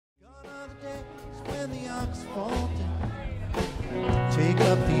when the ox fall down. Take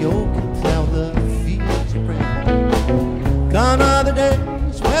up the yoke and plow the fields around. Gone are the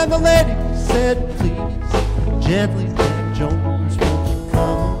days when the lady said, please, gently, Jack Jones, won't you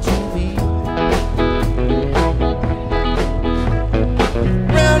come to me?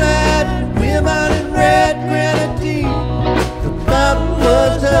 Brown-eyed women in red grenadine. The bottle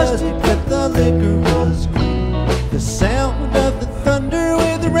was dusty, but the liquor was clean. The sound of the thunder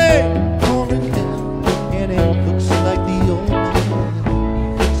with the rain pouring down, and it looks like the old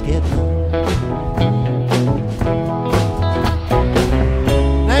man is getting home.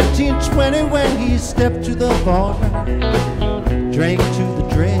 1920 when he stepped to the bar, drank to the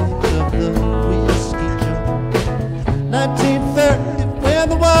dregs of the whiskey jar. 1930 when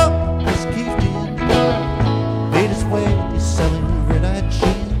the wall was caved in, made his way selling red-eyed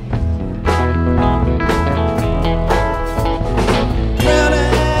gin.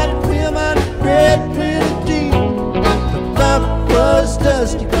 Brown-eyed women, red grenadine. The bottle was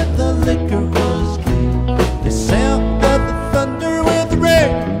dusty, but the liquor was clean. The sound of the thunder with the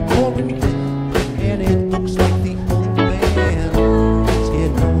rain pouring down, and it looks like the old man is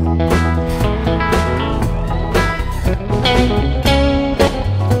getting home.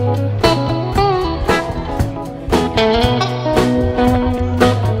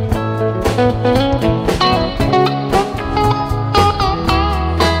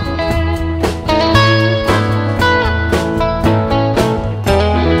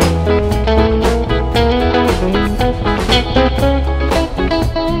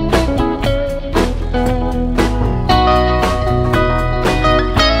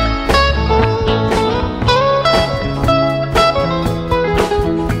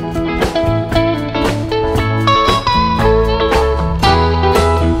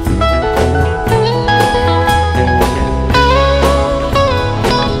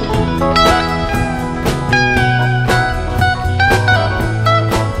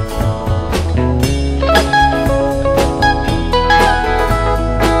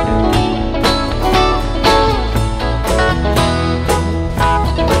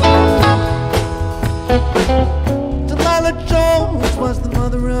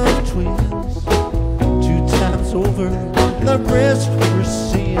 The rest were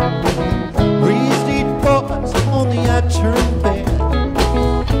sin. Breezed eat boys, only I turned bad.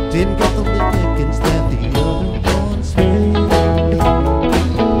 Didn't get the lickings that the other ones had.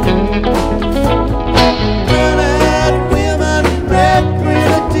 Brown-eyed women, red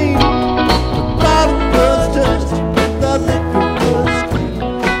grenadine. The bottle was dusty, the liquor was clean.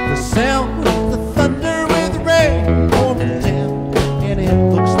 The sound of the thunder with the rain pouring down, and it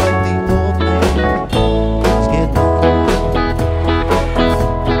looks like the old man is getting on.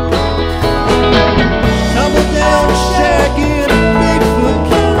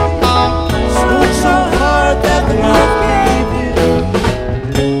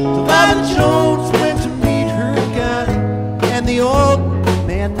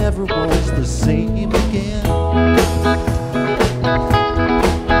 Never was the same again.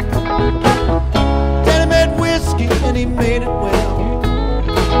 Daddy made whiskey and he made it well.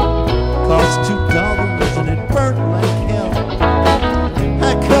 Cost $2 and it burnt like hell. I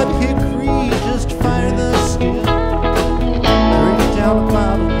cut hickory just to fire the skin. Drink down a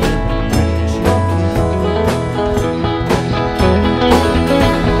bottle and ready to kill.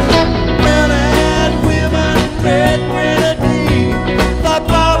 Brown-eyed women, red grenadine. The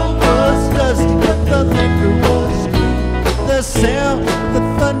bottle was dusty, but the liquor was green. The sound, the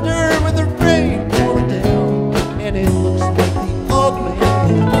thunder with the rain pouring down, and it looks like the old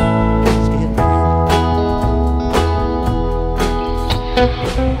man is getting home.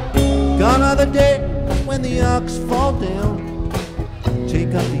 Gone are the days when the ox fall down.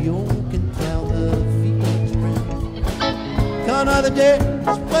 Take up the yoke and plow the fields round. Gone are the days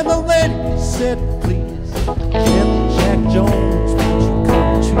when the lady said, please, gently, Jack Jones, won't you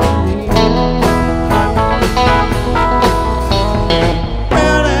come to me?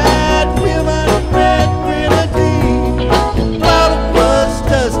 Brown-eyed women, red grenadine. The bottle was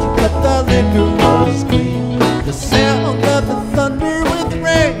dusty, but the liquor was clean. The sound of the thunder with the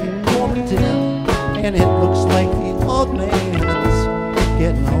rain pouring down, and it looks like the old man's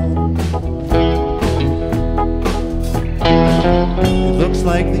getting home. It looks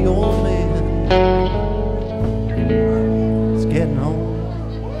like the old man is getting home.